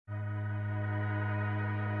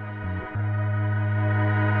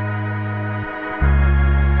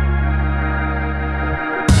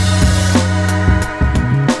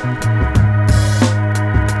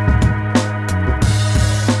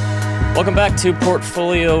Welcome back to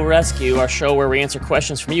Portfolio Rescue, our show where we answer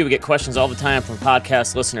questions from you. We get questions all the time from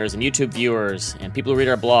podcast listeners and YouTube viewers and people who read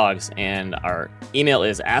our blogs. And our email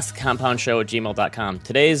is askcompoundshow@gmail.com.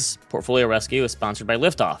 Today's Portfolio Rescue is sponsored by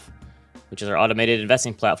Liftoff, which is our automated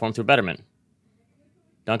investing platform through Betterment.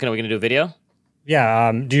 Duncan, are we going to do a video?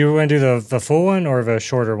 Yeah. Do you want to do the full one or the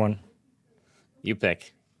shorter one? You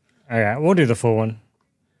pick. All right. We'll do the full one.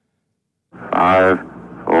 5,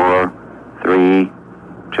 4, 3,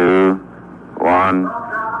 2, 1,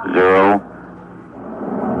 0.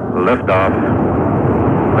 Liftoff.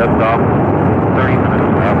 Liftoff. 30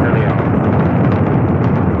 minutes after the hour.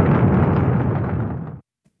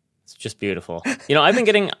 It's just beautiful. You know, I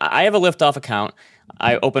have a Liftoff account.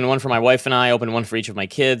 I opened one for my wife and I opened one for each of my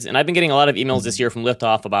kids. And I've been getting a lot of emails this year from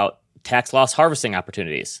Liftoff about tax loss harvesting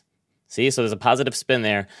opportunities. See, so there's a positive spin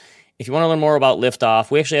there. If you want to learn more about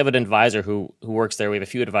Liftoff, we actually have an advisor who works there. We have a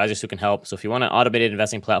few advisors who can help. So if you want an automated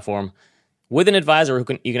investing platform with an advisor you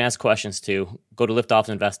can ask questions to, go to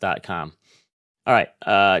liftoffinvest.com. All right,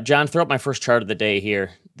 John, throw up my first chart of the day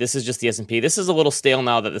here. This is just the S&P. This is a little stale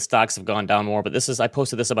now that the stocks have gone down more, but I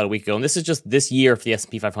posted this about a week ago, and this is just this year for the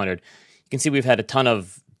S&P 500. You can see we've had a ton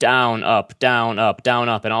of down, up, down, up, down,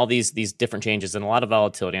 up, and all these different changes and a lot of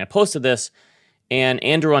volatility. And I posted this, and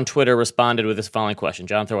Andrew on Twitter responded with this following question.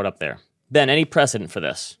 John, throw it up there. Ben, any precedent for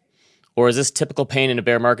this? Or is this typical pain in a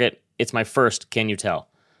bear market? It's my first, can you tell?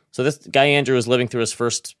 So this guy Andrew is living through his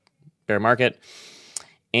first bear market.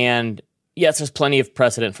 And yes, there's plenty of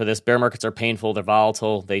precedent for this. Bear markets are painful. They're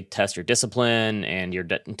volatile. They test your discipline and your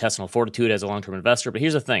intestinal fortitude as a long-term investor. But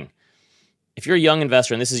here's the thing. If you're a young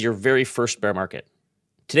investor and this is your very first bear market,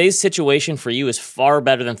 today's situation for you is far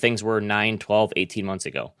better than things were 9, 12, 18 months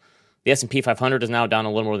ago. The S&P 500 is now down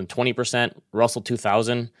a little more than 20%. Russell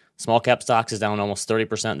 2000, small cap stocks, is down almost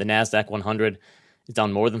 30%. The NASDAQ 100 is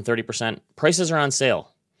down more than 30%. Prices are on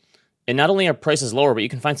sale. And not only are prices lower, but you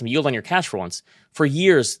can find some yield on your cash for once. For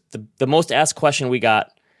years, the most asked question we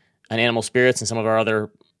got on Animal Spirits and some of our other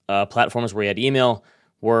platforms where we had email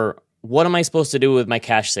were, what am I supposed to do with my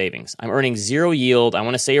cash savings? I'm earning zero yield. I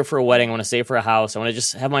want to save for a wedding. I want to save for a house. I want to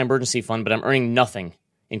just have my emergency fund, but I'm earning nothing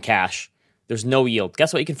in cash. There's no yield.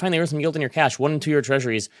 Guess what? You can finally earn some yield in your cash. 1- and 2-year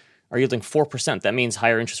treasuries are yielding 4%. That means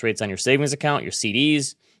higher interest rates on your savings account, your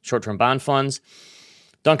CDs, short-term bond funds.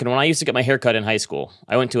 Duncan, when I used to get my hair cut in high school,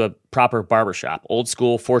 I went to a proper barber shop, old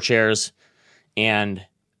school, 4 chairs, and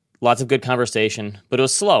lots of good conversation, but it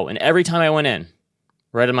was slow. And every time I went in,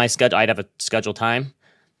 right on my schedule, I'd have a scheduled time.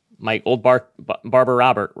 My old barber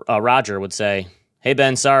Roger would say, "Hey,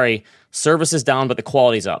 Ben, sorry, service is down, but the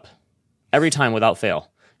quality's up." Every time without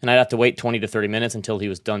fail. And I'd have to wait 20 to 30 minutes until he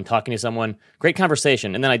was done talking to someone. Great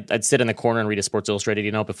conversation. And then I'd sit in the corner and read a Sports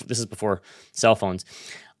Illustrated, this is before cell phones.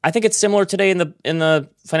 I think it's similar today in the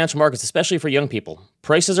financial markets, especially for young people.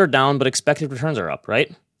 Prices are down, but expected returns are up,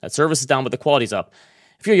 right? That service is down, but the quality's up.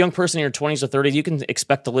 If you're a young person in your 20s or 30s, you can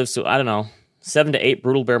expect to live through, 7 to 8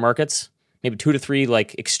 brutal bear markets, maybe 2 to 3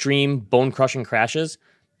 like extreme bone-crushing crashes,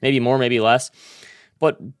 maybe more, maybe less.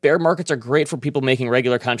 But bear markets are great for people making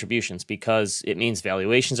regular contributions because it means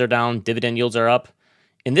valuations are down, dividend yields are up.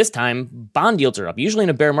 And this time, bond yields are up. Usually in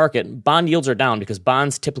a bear market, bond yields are down because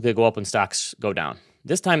bonds typically go up when stocks go down.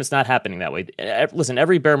 This time, it's not happening that way. Listen,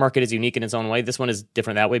 every bear market is unique in its own way. This one is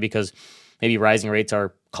different that way because maybe rising rates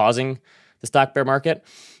are causing the stock bear market.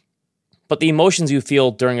 But the emotions you feel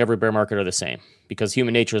during every bear market are the same because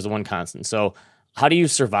human nature is the one constant. So how do you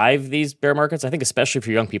survive these bear markets? I think especially for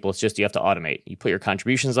young people, it's just you have to automate. You put your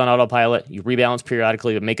contributions on autopilot, you rebalance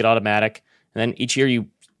periodically, but make it automatic, and then each year you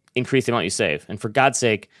increase the amount you save. And for God's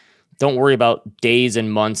sake, don't worry about days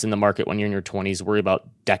and months in the market when you're in your 20s. Worry about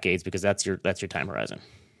decades because that's your time horizon.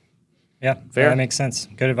 Yeah, fair. That makes sense.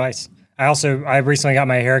 Good advice. I recently got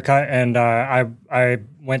my hair cut, and I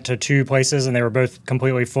went to 2 places, and they were both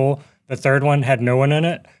completely full. The third one had no one in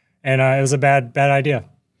it, and it was a bad idea.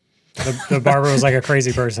 The barber was like a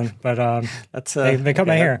crazy person, but they cut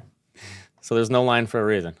my hair. So there's no line for a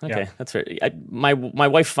reason. Okay, yeah. That's fair. My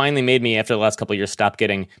wife finally made me, after the last couple of years, stop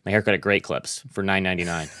getting my haircut at Great Clips for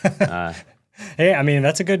 $9.99. Hey, I mean,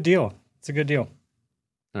 that's a good deal. It's a good deal.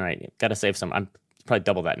 All right, got to save some. I'm probably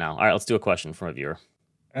double that now. All right, let's do a question from a viewer.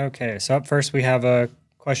 Okay, so up first we have a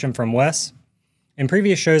question from Wes. In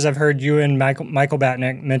previous shows, I've heard you and Michael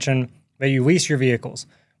Batnick mention that you lease your vehicles.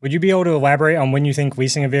 Would you be able to elaborate on when you think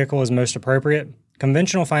leasing a vehicle is most appropriate?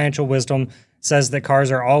 Conventional financial wisdom says that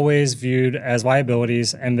cars are always viewed as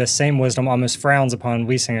liabilities, and this same wisdom almost frowns upon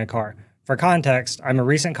leasing a car. For context, I'm a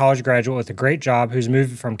recent college graduate with a great job who's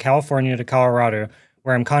moved from California to Colorado,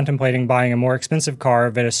 where I'm contemplating buying a more expensive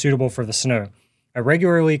car that is suitable for the snow. I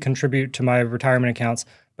regularly contribute to my retirement accounts,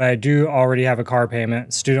 but I do already have a car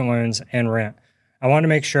payment, student loans, and rent. I want to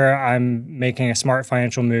make sure I'm making a smart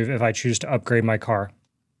financial move if I choose to upgrade my car.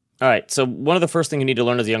 All right. So one of the first things you need to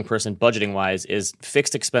learn as a young person, budgeting wise, is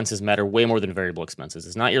fixed expenses matter way more than variable expenses.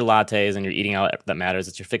 It's not your lattes and your eating out that matters.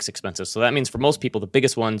 It's your fixed expenses. So that means for most people, the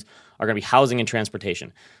biggest ones are going to be housing and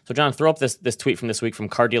transportation. So John, throw up this tweet from this week from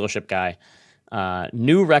Car Dealership Guy.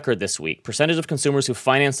 New record this week. Percentage of consumers who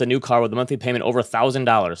financed a new car with a monthly payment over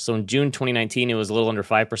 $1,000. So in June 2019, it was a little under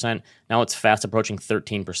 5%. Now it's fast approaching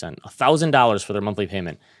 13%. $1,000 for their monthly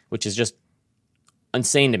payment, which is just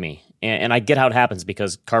insane to me. And I get how it happens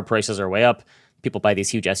because car prices are way up. People buy these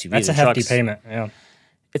huge SUVs That's and a hefty trucks. payment. Yeah.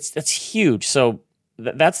 That's huge. So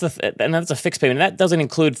that's and that's a fixed payment. And that doesn't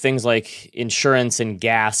include things like insurance and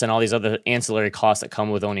gas and all these other ancillary costs that come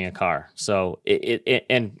with owning a car. So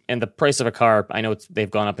and the price of a car, I know they've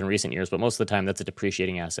gone up in recent years, but most of the time that's a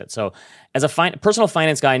depreciating asset. So as a personal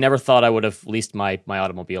finance guy, I never thought I would have leased my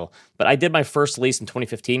automobile, but I did my first lease in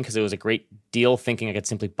 2015 because it was a great deal, thinking I could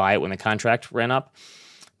simply buy it when the contract ran up,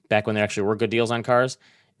 back when there actually were good deals on cars.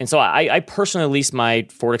 And so I personally leased my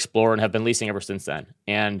Ford Explorer and have been leasing ever since then.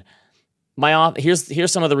 And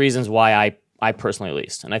here's some of the reasons why I personally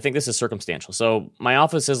leased. And I think this is circumstantial. So my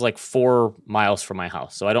office is like 4 miles from my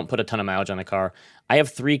house. So I don't put a ton of mileage on the car. I have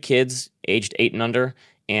 3 kids aged 8 and under,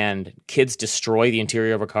 and kids destroy the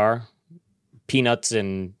interior of a car. Peanuts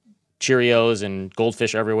and Cheerios and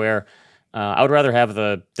goldfish everywhere. I would rather have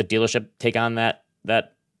the dealership take on that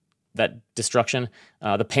destruction.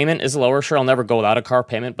 The payment is lower. Sure, I'll never go without a car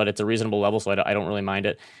payment, but it's a reasonable level, so I don't really mind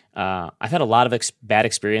it. I've had a lot of bad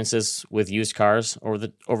experiences with used cars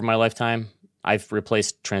over my lifetime. I've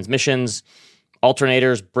replaced transmissions,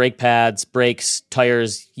 alternators, brake pads, brakes,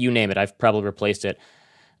 tires, you name it. I've probably replaced it.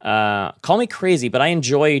 Call me crazy, but I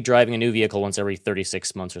enjoy driving a new vehicle once every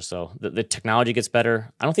 36 months or so. The technology gets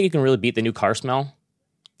better. I don't think you can really beat the new car smell.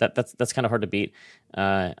 That's kind of hard to beat.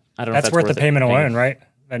 I don't know. That's if worth the payment paying. alone, right?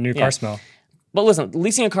 That new car smell. But listen,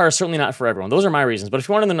 leasing a car is certainly not for everyone. Those are my reasons. But if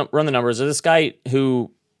you want to run the numbers, there's this guy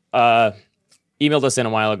who emailed us in a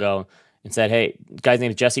while ago and said, hey, the guy's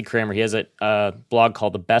name is Jesse Kramer. He has a blog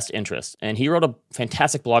called The Best Interest. And he wrote a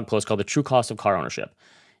fantastic blog post called The True Cost of Car Ownership.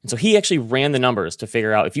 And so he actually ran the numbers to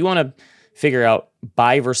figure out, if you want to figure out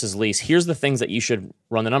buy versus lease, here's the things that you should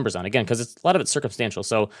run the numbers on. Again, because a lot of it's circumstantial.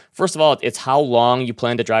 So first of all, it's how long you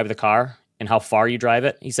plan to drive the car and how far you drive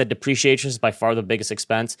it. He said depreciation is by far the biggest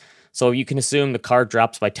expense. So you can assume the car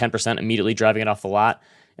drops by 10% immediately driving it off the lot,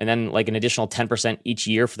 and then like an additional 10% each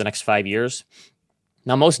year for the next 5 years.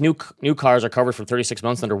 Now, most new cars are covered for 36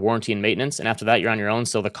 months under warranty and maintenance, and after that, you're on your own.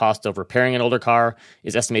 So the cost of repairing an older car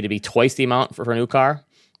is estimated to be twice the amount for a new car.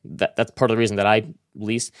 That's part of the reason that I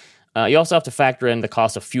lease. You also have to factor in the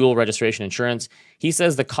cost of fuel, registration, insurance. He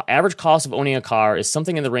says the average cost of owning a car is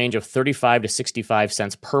something in the range of 35 to 65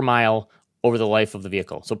 cents per mile over the life of the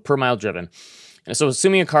vehicle, so per mile driven. And so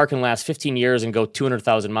assuming a car can last 15 years and go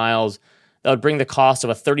 200,000 miles, that would bring the cost of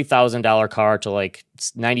a $30,000 car to like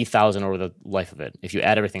 $90,000 over the life of it, if you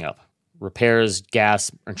add everything up. Repairs, gas,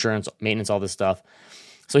 insurance, maintenance, all this stuff.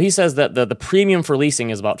 So he says that the premium for leasing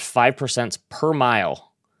is about 5% per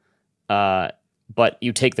mile, but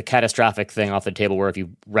you take the catastrophic thing off the table where if you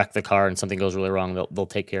wreck the car and something goes really wrong, they'll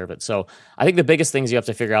take care of it. So I think the biggest things you have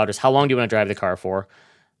to figure out is how long do you want to drive the car for?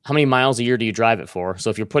 How many miles a year do you drive it for? So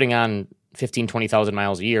if you're putting on 15, 20,000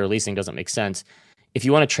 miles a year, leasing doesn't make sense. If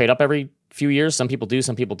you want to trade up every few years, some people do,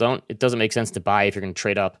 some people don't. It doesn't make sense to buy if you're going to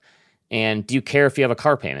trade up. And do you care if you have a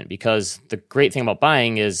car payment? Because the great thing about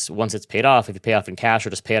buying is once it's paid off, if you pay off in cash or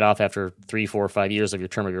just pay it off after 3, 4, 5 years of your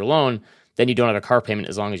term of your loan, then you don't have a car payment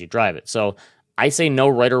as long as you drive it. So I say no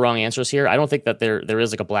right or wrong answers here. I don't think that there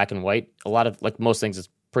is like a black and white. A lot of, like most things, it's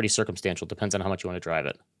pretty circumstantial. Depends on how much you want to drive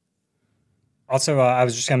it. Also, I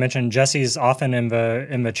was just going to mention Jesse's often in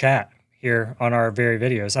the chat here on our very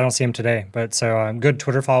videos. I don't see him today, but so good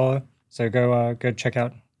Twitter follow. So go check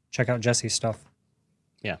out Jesse's stuff.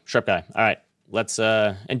 Yeah, sharp guy. All right, let's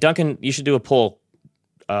and Duncan, you should do a poll,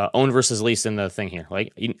 own versus lease in the thing here.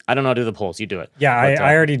 Like I don't know how to do the polls. You do it. Yeah,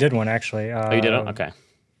 I already did one actually. Oh, you did it? Okay.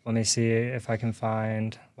 Let me see if I can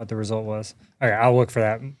find what the result was. Okay, I'll look for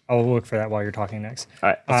that. I'll look for that while you're talking next. All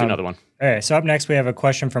right, let's do another one. Okay, so up next we have a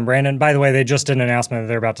question from Brandon. By the way, they just did an announcement that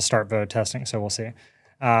they're about to start vote testing, so we'll see.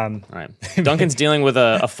 All right, Duncan's dealing with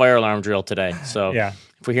a fire alarm drill today, so yeah.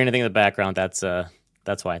 If we hear anything in the background, that's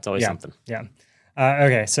why. It's always something. Yeah.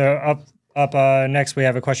 Okay, so up next we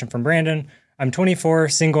have a question from Brandon. I'm 24,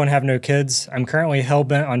 single, and have no kids. I'm currently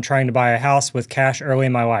hell-bent on trying to buy a house with cash early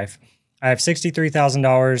in my life. I have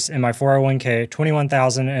 $63,000 in my 401k,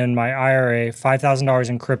 $21,000 in my IRA, $5,000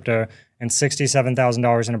 in crypto, and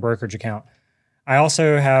 $67,000 in a brokerage account. I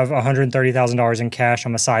also have $130,000 in cash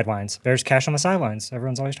on my sidelines. There's cash on my sidelines.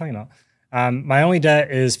 Everyone's always talking about. My only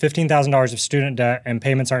debt is $15,000 of student debt, and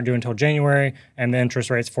payments aren't due until January, and the interest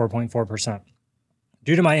rate's 4.4%.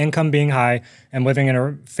 Due to my income being high and living in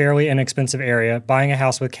a fairly inexpensive area, buying a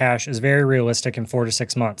house with cash is very realistic in 4 to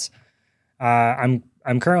 6 months. I'm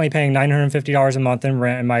currently paying $950 a month in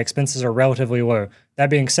rent, and my expenses are relatively low. That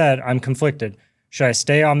being said, I'm conflicted. Should I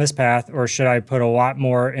stay on this path, or should I put a lot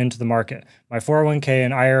more into the market? My 401k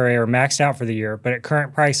and IRA are maxed out for the year, but at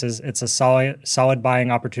current prices, it's a solid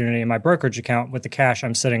buying opportunity in my brokerage account with the cash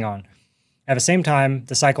I'm sitting on. At the same time,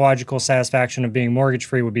 the psychological satisfaction of being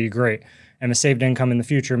mortgage-free would be great, and the saved income in the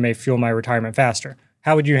future may fuel my retirement faster.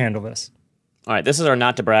 How would you handle this? All right, this is our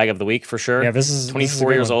not to brag of the week for sure. Yeah, this is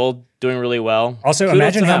 24 years old, doing really well. Also, Kudos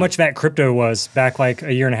imagine to how them. much that crypto was back like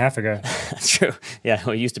a year and a half ago. That's true. Yeah,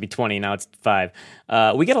 well, it used to be 20, now it's 5.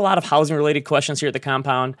 We get a lot of housing-related questions here at the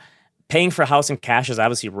compound. Paying for a house in cash is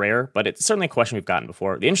obviously rare, but it's certainly a question we've gotten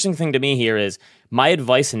before. The interesting thing to me here is my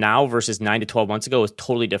advice now versus 9 to 12 months ago is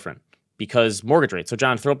totally different because mortgage rates. So,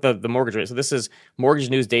 John, throw up the mortgage rate. So this is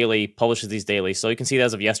Mortgage News Daily, publishes these daily. So you can see that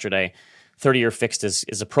as of yesterday, 30-year fixed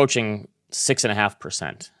is approaching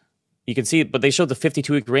 6.5%. You can see, but they showed the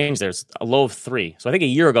 52-week range. There's a low of 3. So I think a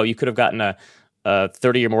year ago you could have gotten a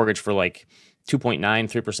 30-year mortgage for like 2.9,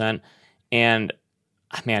 3%. And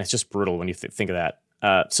man, it's just brutal when you think of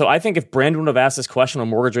that. So I think if Brandon would have asked this question on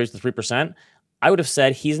mortgage rates to 3%, I would have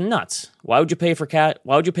said he's nuts. Why would you pay for cash?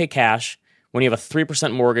 Why would you pay cash when you have a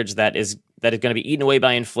 3% mortgage that is going to be eaten away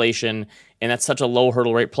by inflation, and that's such a low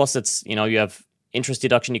hurdle rate? Plus, it's you have interest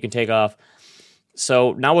deduction you can take off.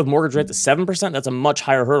 So now with mortgage rates at 7%, that's a much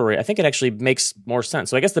higher hurdle rate. I think it actually makes more sense.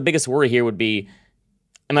 So I guess the biggest worry here would be,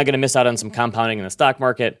 am I going to miss out on some compounding in the stock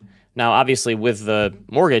market? Now, obviously, with the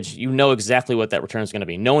mortgage, you know exactly what that return is going to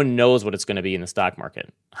be. No one knows what it's going to be in the stock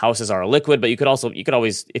market. Houses are liquid, but you could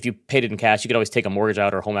always, if you paid it in cash, you could always take a mortgage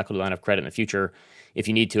out or a home equity line of credit in the future if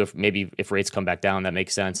you need to, if rates come back down, that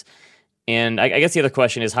makes sense. And I guess the other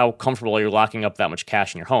question is how comfortable are you locking up that much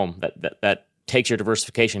cash in your home? That takes your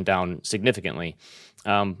diversification down significantly.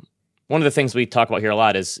 One of the things we talk about here a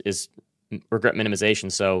lot is regret minimization.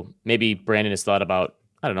 So maybe Brandon has thought about,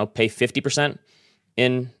 I don't know, pay 50%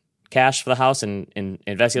 in cash for the house and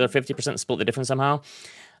invest the other 50%, split the difference somehow.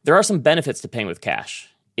 There are some benefits to paying with cash.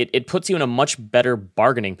 It puts you in a much better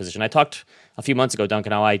bargaining position. I talked a few months ago,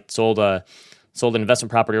 Duncan, how I sold an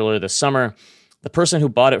investment property earlier this summer. The person who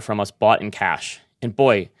bought it from us bought in cash. And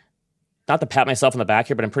boy, not to pat myself on the back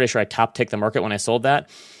here, but I'm pretty sure I top-ticked the market when I sold that.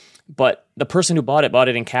 But the person who bought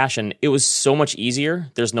it in cash, and it was so much easier.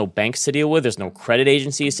 There's no banks to deal with. There's no credit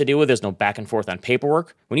agencies to deal with. There's no back and forth on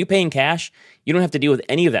paperwork. When you pay in cash, you don't have to deal with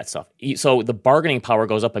any of that stuff. So the bargaining power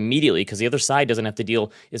goes up immediately because the other side doesn't have to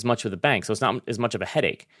deal as much with the bank. So it's not as much of a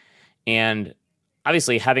headache. And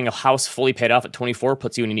obviously, having a house fully paid off at 24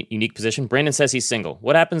 puts you in a unique position. Brandon says he's single.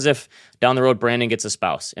 What happens if down the road Brandon gets a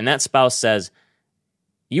spouse, and that spouse says,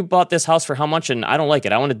 you bought this house for how much, and I don't like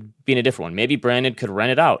it. I want to be in a different one. Maybe Brandon could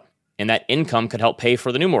rent it out, and that income could help pay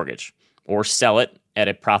for the new mortgage or sell it at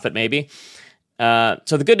a profit maybe. So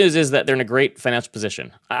the good news is that they're in a great financial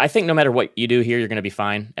position. I think no matter what you do here, you're going to be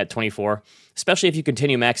fine at 24, especially if you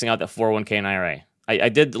continue maxing out that 401k and IRA. I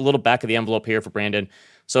did a little back of the envelope here for Brandon.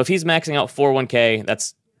 So if he's maxing out 401k,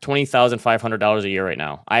 that's $20,500 a year right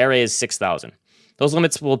now. IRA is $6,000. Those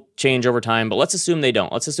limits will change over time, but let's assume they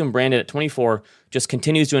don't. Let's assume Brandon at 24 just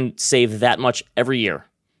continues to save that much every year.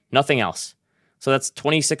 Nothing else. So that's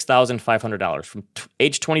 $26,500 from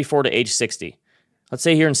age 24 to age 60. Let's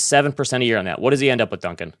say he earns 7% a year on that. What does he end up with,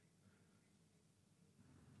 Duncan?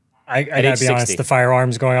 I gotta be honest, the fire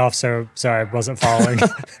alarm's going off, so sorry, I wasn't following.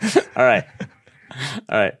 All right.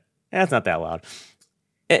 That's not that loud.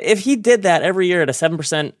 If he did that every year at a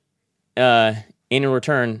 7% annual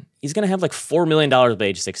return, he's going to have like $4 million by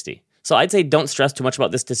age 60. So I'd say don't stress too much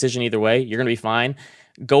about this decision either way. You're going to be fine.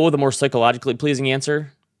 Go with a more psychologically pleasing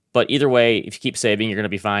answer. But either way, if you keep saving, you're going to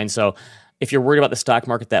be fine. So if you're worried about the stock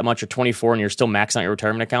market that much, you're 24 and you're still maxing out your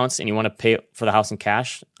retirement accounts and you want to pay for the house in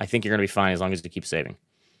cash, I think you're going to be fine as long as you keep saving.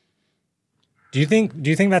 Do you think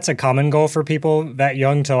that's a common goal for people that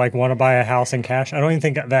young to like want to buy a house in cash? I don't even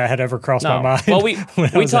think that had ever crossed my mind. Well, we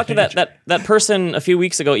talked to that person a few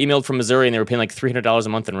weeks ago, emailed from Missouri, and they were paying like $300 a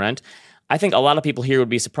month in rent. I think a lot of people here would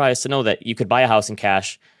be surprised to know that you could buy a house in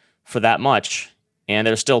cash for that much, and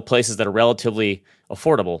there's still places that are relatively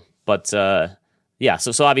affordable. But yeah,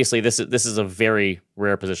 so obviously this is a very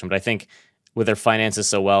rare position. But I think with their finances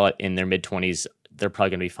so well in their mid-20s, they're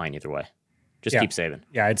probably going to be fine either way. Just keep saving.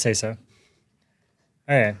 Yeah, I'd say so.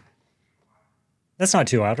 All right. That's not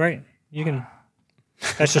too loud, right? You can.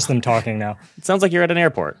 That's just them talking now. It sounds like you're at an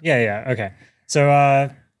airport. Yeah. Okay. So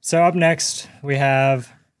up next we have,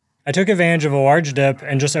 I took advantage of a large dip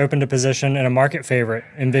and just opened a position in a market favorite,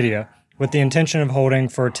 NVIDIA, with the intention of holding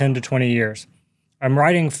for 10 to 20 years. I'm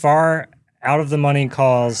writing far out of the money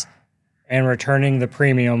calls and returning the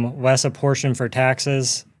premium, less a portion for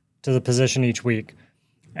taxes to the position each week.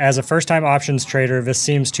 As a first-time options trader, this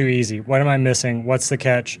seems too easy. What am I missing? What's the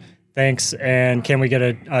catch? Thanks, and can we get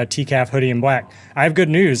a TCAF hoodie in black? I have good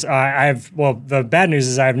news. The bad news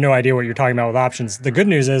is I have no idea what you're talking about with options. The good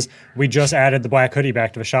news is we just added the black hoodie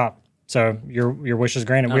back to the shop. So your wish is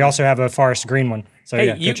granted. We also have a forest green one. So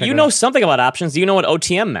hey, yeah, you know something about options. Do you know what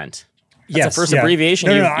OTM meant? That's the first abbreviation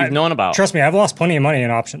you've known about. Trust me, I've lost plenty of money in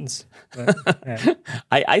options. But, yeah.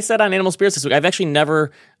 I said on Animal Spirits this week, I've actually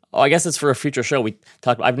never, I guess it's for a future show,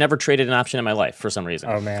 I've never traded an option in my life for some reason.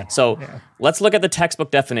 Oh, man. So let's look at the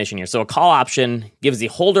textbook definition here. So a call option gives the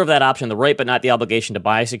holder of that option the right but not the obligation to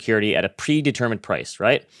buy a security at a predetermined price,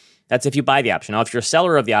 right? That's if you buy the option. Now, if you're a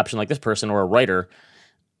seller of the option like this person or a writer,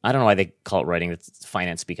 I don't know why they call it writing, that's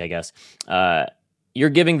finance speak, I guess. You're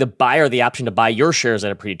giving the buyer the option to buy your shares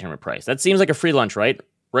at a predetermined price. That seems like a free lunch, right?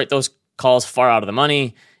 Write those calls far out of the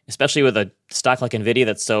money, especially with a stock like NVIDIA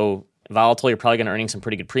that's so volatile. You're probably going to earning some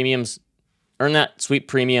pretty good premiums. Earn that sweet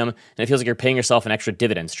premium, and it feels like you're paying yourself an extra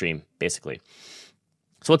dividend stream, basically.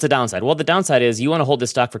 So what's the downside? Well, the downside is you want to hold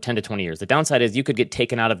this stock for 10 to 20 years. The downside is you could get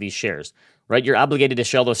taken out of these shares, right? You're obligated to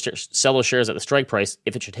sell those shares at the strike price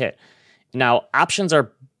if it should hit. Now, option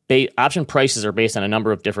prices are based on a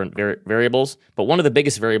number of different variables, but one of the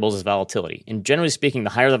biggest variables is volatility. And generally speaking, the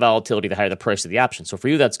higher the volatility, the higher the price of the option. So for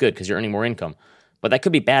you, that's good because you're earning more income. But that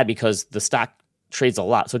could be bad because the stock trades a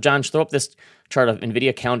lot. So John, throw up this chart of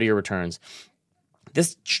NVIDIA calendar year returns.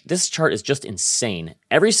 This chart is just insane.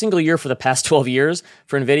 Every single year for the past 12 years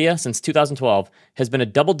for NVIDIA since 2012 has been a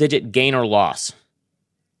double-digit gain or loss.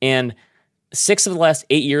 And 6 of the last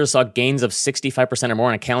 8 years saw gains of 65% or more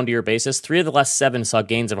on a calendar year basis. 3 of the last 7 saw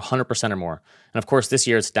gains of 100% or more. And of course, this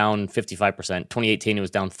year it's down 55%. 2018, it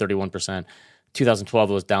was down 31%. 2012,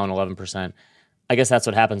 it was down 11%. I guess that's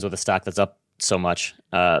what happens with a stock that's up so much.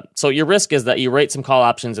 So your risk is that you rate some call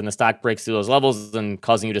options and the stock breaks through those levels and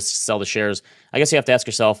causing you to sell the shares. I guess you have to ask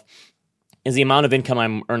yourself, is the amount of income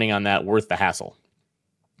I'm earning on that worth the hassle?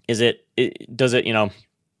 Does it,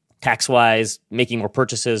 tax-wise, making more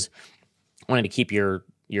purchases, wanting to keep your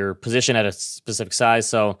position at a specific size?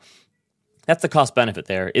 So that's the cost benefit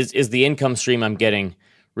there. Is the income stream I'm getting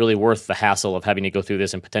really worth the hassle of having to go through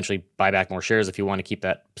this and potentially buy back more shares if you want to keep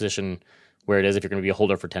that position where it is if you're going to be a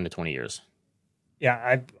holder for 10 to 20 years?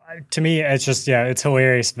 Yeah, to me, it's just, it's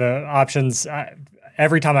hilarious. The options,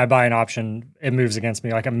 every time I buy an option, it moves against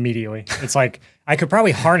me like immediately. It's like I could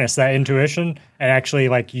probably harness that intuition and actually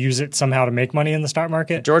like use it somehow to make money in the stock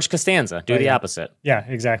market. George Costanza, do the opposite. Yeah,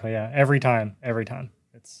 exactly. Yeah, every time.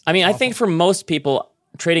 It's awful. I think for most people,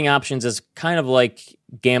 trading options is kind of like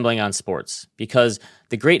gambling on sports because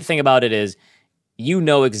the great thing about it is you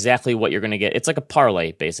know exactly what you're going to get. It's like a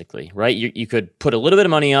parlay, basically, right? You could put a little bit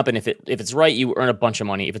of money up, and if it's right, you earn a bunch of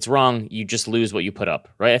money. If it's wrong, you just lose what you put up,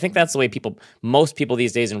 right? I think that's the way most people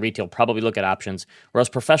these days in retail probably look at options, whereas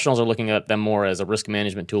professionals are looking at them more as a risk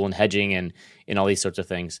management tool and hedging and all these sorts of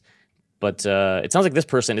things. But it sounds like this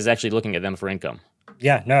person is actually looking at them for income.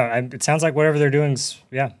 Yeah, no, it sounds like whatever they're doing is,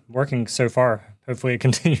 working so far. Hopefully it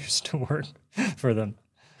continues to work for them.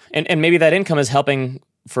 And maybe that income is helping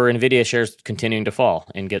for NVIDIA shares continuing to fall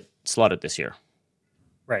and get slaughtered this year.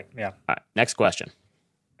 Right, yeah. All right, next question.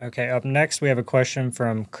 Okay, up next we have a question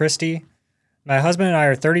from Christy. My husband and I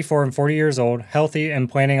are 34 and 40 years old, healthy, and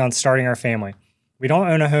planning on starting our family. We don't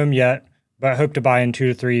own a home yet, but hope to buy in 2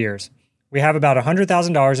 to 3 years. We have about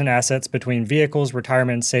 $100,000 in assets between vehicles,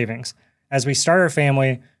 retirement, and savings. As we start our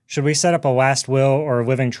family, should we set up a last will or a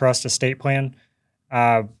living trust estate plan?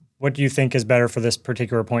 What do you think is better for this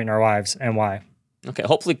particular point in our lives, and why? Okay,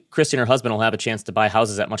 hopefully Christy and her husband will have a chance to buy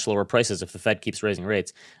houses at much lower prices if the Fed keeps raising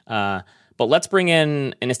rates. But let's bring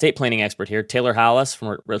in an estate planning expert here, Taylor Hollis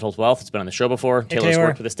from Ritholtz Wealth. It's been on the show before. Hey, Taylor's Taylor.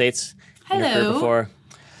 worked with estates in her career Hello. before.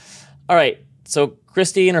 All right, so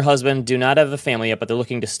Christy and her husband do not have a family yet, but they're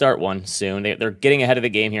looking to start one soon. They're getting ahead of the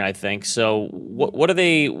game here, I think. So what are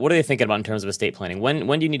they thinking about in terms of estate planning?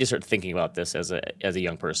 When do you need to start thinking about this as a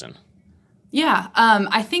young person? Yeah,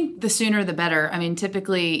 I think the sooner the better. I mean,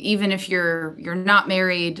 typically, even if you're not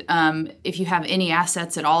married, if you have any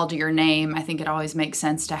assets at all to your name, I think it always makes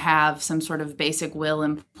sense to have some sort of basic will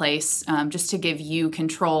in place, just to give you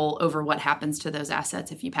control over what happens to those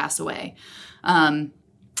assets if you pass away.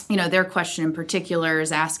 Their question in particular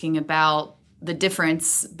is asking about the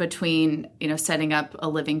difference between, setting up a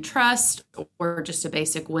living trust or just a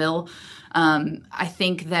basic will. I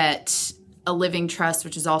think that a living trust,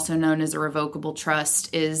 which is also known as a revocable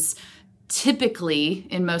trust, is typically,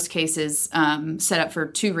 in most cases, set up for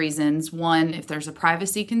two reasons. One, if there's a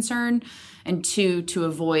privacy concern, and two, to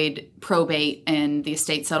avoid probate and the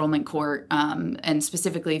estate settlement court, and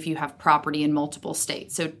specifically if you have property in multiple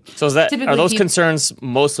states. So is that, are those concerns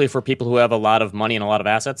mostly for people who have a lot of money and a lot of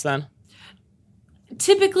assets then?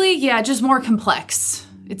 Typically, yeah, just more complex.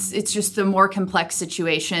 It's just a more complex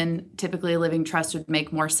situation. Typically, a living trust would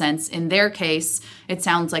make more sense. In their case, it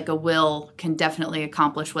sounds like a will can definitely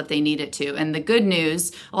accomplish what they need it to. And the good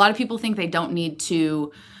news, a lot of people think they don't need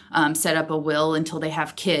to set up a will until they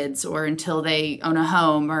have kids or until they own a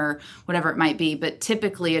home or whatever it might be. But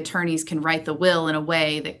typically, attorneys can write the will in a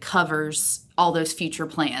way that covers all those future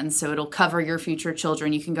plans. So it'll cover your future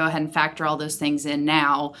children. You can go ahead and factor all those things in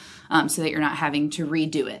now so that you're not having to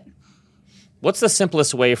redo it. What's the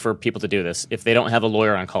simplest way for people to do this if they don't have a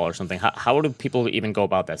lawyer on call or something? How do people even go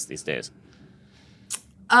about this these days?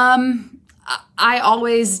 I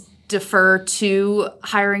always defer to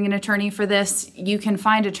hiring an attorney for this. You can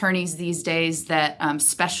find attorneys these days that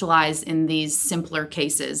specialize in these simpler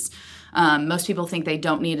cases. Most people think they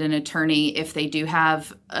don't need an attorney if they do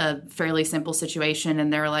have a fairly simple situation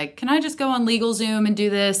and they're like, can I just go on LegalZoom and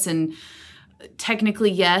do this? And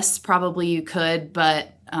technically, yes, probably you could,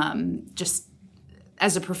 but just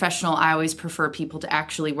as a professional, I always prefer people to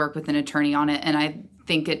actually work with an attorney on it. And I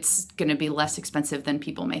think it's going to be less expensive than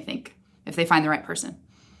people may think if they find the right person.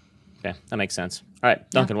 Okay, that makes sense. All right,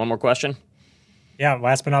 Duncan, one more question. Yeah,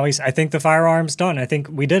 last but not least, I think the firearm's done. I think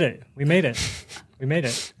we did it. We made it. We made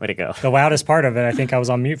it. Way to go. The loudest part of it, I think I was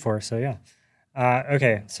on mute for, so yeah.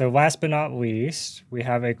 Okay, so last but not least, we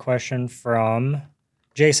have a question from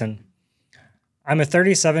Jason. I'm a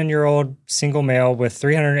 37-year-old single male with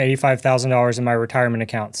 $385,000 in my retirement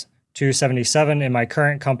accounts, $277 in my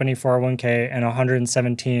current company 401k, and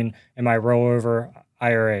 $117 in my rollover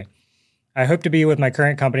IRA. I hope to be with my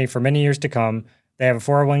current company for many years to come. They have a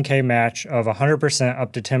 401k match of 100%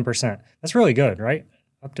 up to 10%. That's really good, right?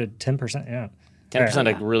 Up to 10%, yeah.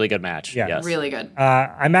 10% a really good match. Yeah. Yes. Really good.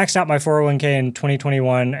 I maxed out my 401k in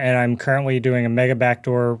 2021, and I'm currently doing a mega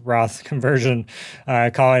backdoor Roth conversion,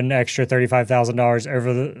 calling an extra $35,000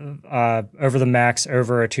 over the max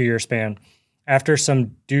over a 2-year span. After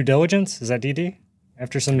some due diligence, is that DD?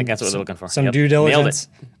 After some, I think that's what they're looking for. Some due diligence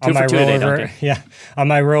on my rollover, on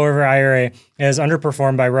my rollover IRA, it has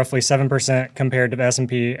underperformed by roughly 7% compared to the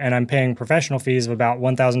S&P, and I'm paying professional fees of about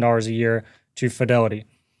 $1,000 a year to Fidelity.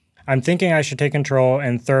 I'm thinking I should take control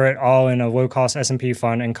and throw it all in a low-cost S&P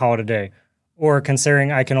fund and call it a day. Or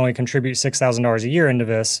considering I can only contribute $6,000 a year into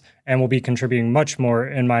this and will be contributing much more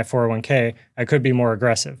in my 401k, I could be more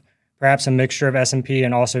aggressive. Perhaps a mixture of S&P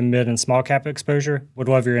and also mid and small cap exposure. Would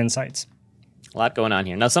love your insights. A lot going on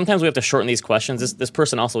here. Now, sometimes we have to shorten these questions. This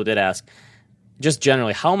person also did ask, just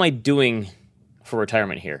generally, how am I doing for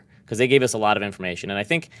retirement here? Because they gave us a lot of information. And I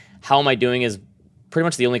think how am I doing is pretty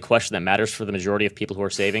much the only question that matters for the majority of people who are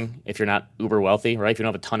saving. If you're not uber wealthy, right? If you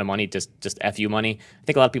don't have a ton of money, just F you money. I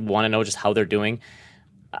think a lot of people want to know just how they're doing.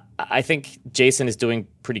 I think Jason is doing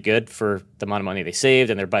pretty good for the amount of money they saved,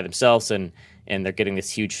 and they're by themselves, and they're getting this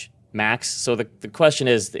huge max. So the question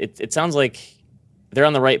is, it sounds like they're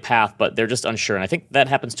on the right path, but they're just unsure. And I think that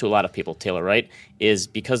happens to a lot of people, Taylor, right? Is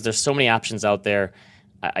because there's so many options out there.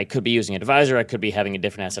 I could be using an advisor. I could be having a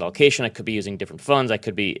different asset allocation. I could be using different funds. I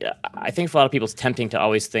think for a lot of people, it's tempting to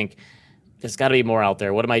always think there's got to be more out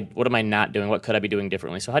there. What am I not doing? What could I be doing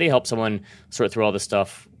differently? So how do you help someone sort through all this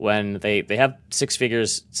stuff when they have 6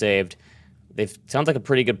 figures saved? Sounds like a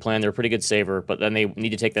pretty good plan. They're a pretty good saver, but then they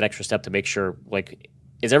need to take that extra step to make sure, like,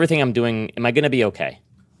 is everything I'm doing, am I going to be okay?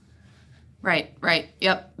 Right.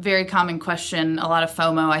 Yep. Very common question. A lot of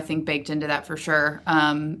FOMO, I think, baked into that for sure.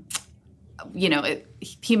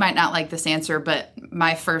 He might not like this answer, but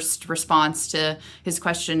my first response to his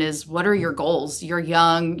question is, what are your goals? You're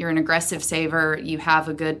young, you're an aggressive saver, you have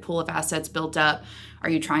a good pool of assets built up. Are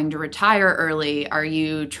you trying to retire early? Are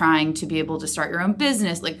you trying to be able to start your own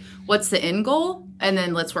business? Like, what's the end goal? And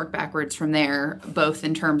then let's work backwards from there, both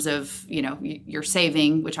in terms of, your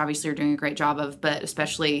saving, which obviously you're doing a great job of, but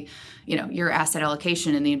especially, your asset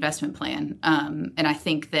allocation and the investment plan. And I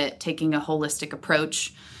think that taking a holistic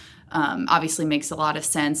approach obviously makes a lot of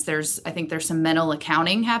sense. I think there's some mental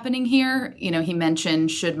accounting happening here. He mentioned,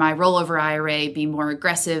 should my rollover IRA be more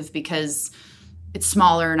aggressive because it's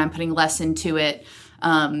smaller and I'm putting less into it?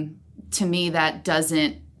 To me, that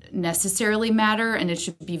doesn't necessarily matter, and it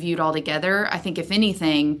should be viewed all together. I think if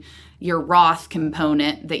anything, your Roth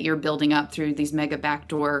component that you're building up through these mega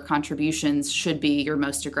backdoor contributions should be your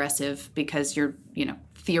most aggressive, because you're,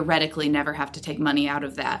 theoretically never have to take money out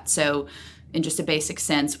of that. So in just a basic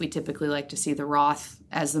sense, we typically like to see the Roth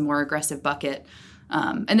as the more aggressive bucket.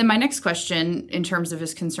 And then my next question in terms of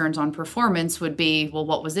his concerns on performance would be, well,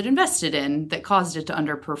 what was it invested in that caused it to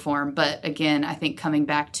underperform? But again, I think coming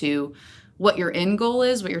back to what your end goal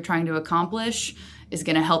is, what you're trying to accomplish, is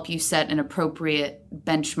going to help you set an appropriate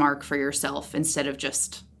benchmark for yourself instead of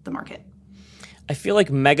just the market. I feel like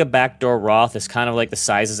mega backdoor Roth is kind of like the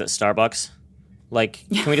sizes at Starbucks. Like,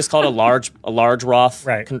 can we just call it a large Roth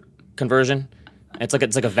Right. conversion? It's like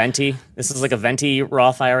a venti. This is like a venti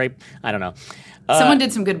Roth IRA. I don't know. Someone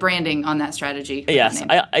did some good branding on that strategy. Yes,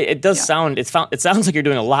 it does sound. It sounds like you're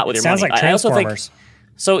doing a lot with your money. Sounds like I also think. Transformers.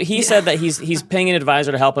 So he said that he's paying an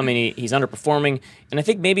advisor to help him, and he's underperforming. And I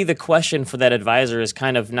think maybe the question for that advisor is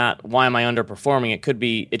kind of not why am I underperforming. It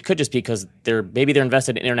could just be because they're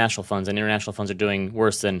invested in international funds, and international funds are doing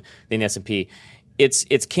worse than the S&P. It's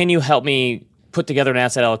can you help me put together an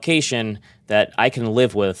asset allocation that I can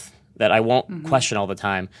live with, that I won't question all the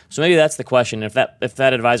time. So maybe that's the question. If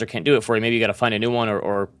that advisor can't do it for you, maybe you got to find a new one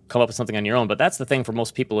or come up with something on your own. But that's the thing for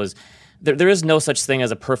most people is there is no such thing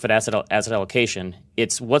as a perfect asset allocation.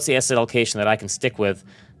 It's what's the asset allocation that I can stick with,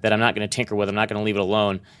 that I'm not going to tinker with, I'm not going to leave it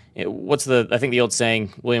alone. I think the old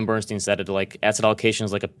saying, William Bernstein said it, like asset allocation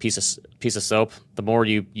is like a piece of soap. The more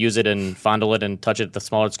you use it and fondle it and touch it, the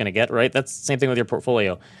smaller it's going to get, right? That's the same thing with your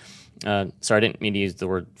portfolio. Sorry, I didn't mean to use the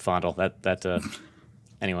word fondle.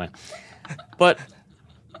 Anyway, but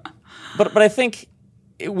I think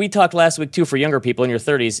we talked last week too, for younger people in your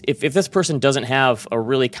 30s, if this person doesn't have a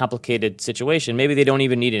really complicated situation, maybe they don't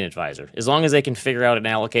even need an advisor, as long as they can figure out an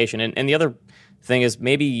allocation. And the other thing is,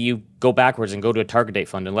 maybe you go backwards and go to a target date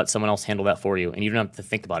fund and let someone else handle that for you, and you don't have to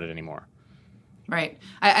think about it anymore. Right.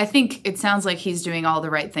 I think it sounds like he's doing all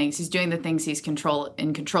the right things. He's doing the things he's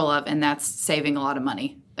in control of, and that's saving a lot of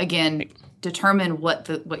money. Again, determine what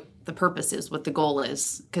the purpose is, what the goal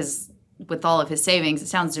is, because with all of his savings, it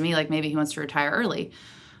sounds to me like maybe he wants to retire early,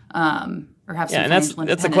 or have some. And that's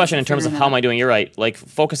the question in terms of how am I doing. You're right. Like,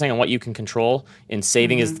 focusing on what you can control and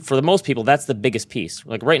saving is, for the most people, that's the biggest piece.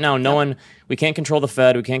 Like right now, we can't control the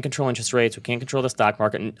Fed, we can't control interest rates, we can't control the stock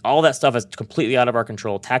market, and all that stuff is completely out of our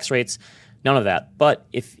control. Tax rates, none of that. But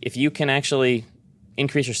if you can actually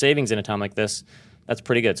increase your savings in a time like this, that's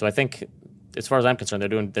pretty good. So I think, as far as I'm concerned,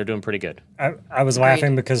 they're doing pretty good. I was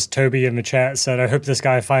laughing because Toby in the chat said, I hope this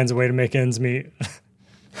guy finds a way to make ends meet.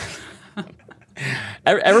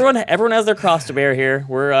 Everyone has their cross to bear here.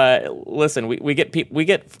 We're listen. We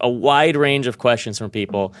get a wide range of questions from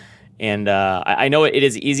people, and I know it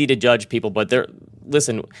is easy to judge people, but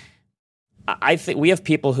listen. I think we have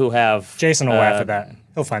people who have. Jason will laugh at that.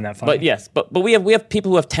 He'll find that funny. But yes, but we have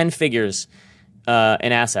people who have 10 figures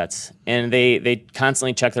in assets, and they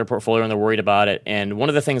constantly check their portfolio and they're worried about it. And one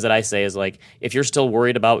of the things that I say is, like, if you're still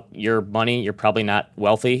worried about your money, you're probably not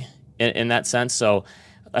wealthy in that sense. So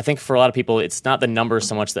I think for a lot of people, it's not the numbers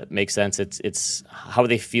so much that makes sense. It's how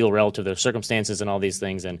they feel relative to their circumstances and all these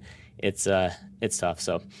things, and it's tough.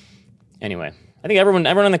 So anyway, I think everyone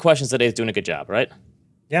in the questions today is doing a good job, right?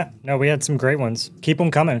 Yeah, no, we had some great ones. Keep them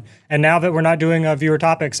coming. And now that we're not doing viewer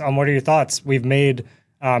topics, what are your thoughts? We've made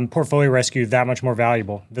Portfolio Rescue that much more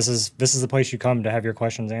valuable. This is the place you come to have your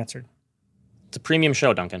questions answered. It's a premium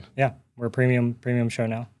show, Duncan. Yeah, we're a premium show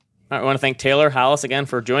now. All right, I want to thank Taylor Hollis again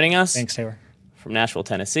for joining us. Thanks, Taylor. From Nashville,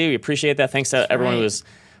 Tennessee. We appreciate that. Thanks to everyone who was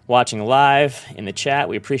watching live in the chat.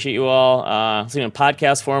 We appreciate you all. Listening in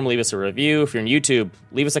podcast form, leave us a review. If you're on YouTube,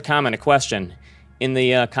 leave us a comment, a question in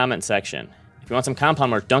the comment section. If you want some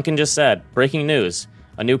compound merch, Duncan just said, breaking news,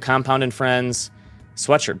 a new Compound and Friends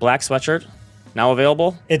sweatshirt, black sweatshirt, now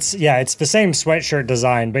available. It's the same sweatshirt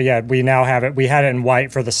design, but yeah, we now have it. We had it in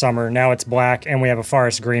white for the summer. Now it's black, and we have a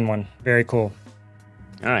forest green one. Very cool.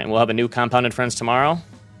 All right, we'll have a new Compound and Friends tomorrow.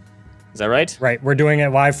 Is that right? Right. We're doing it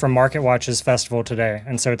live from Market Watch's festival today,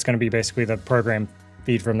 and so it's going to be basically the program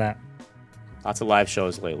feed from that. Lots of live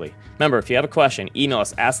shows lately. Remember, if you have a question, email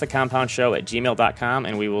us, askthecompoundshow@gmail.com,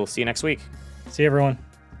 and we will see you next week. See you, everyone.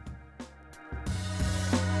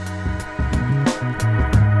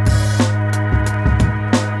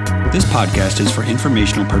 This podcast is for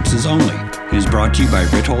informational purposes only. It is brought to you by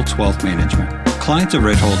Ritholtz Wealth Management. Clients of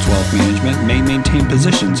Ritholtz Wealth Management may maintain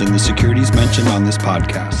positions in the securities mentioned on this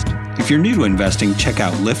podcast. If you're new to investing, check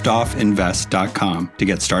out liftoffinvest.com to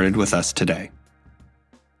get started with us today.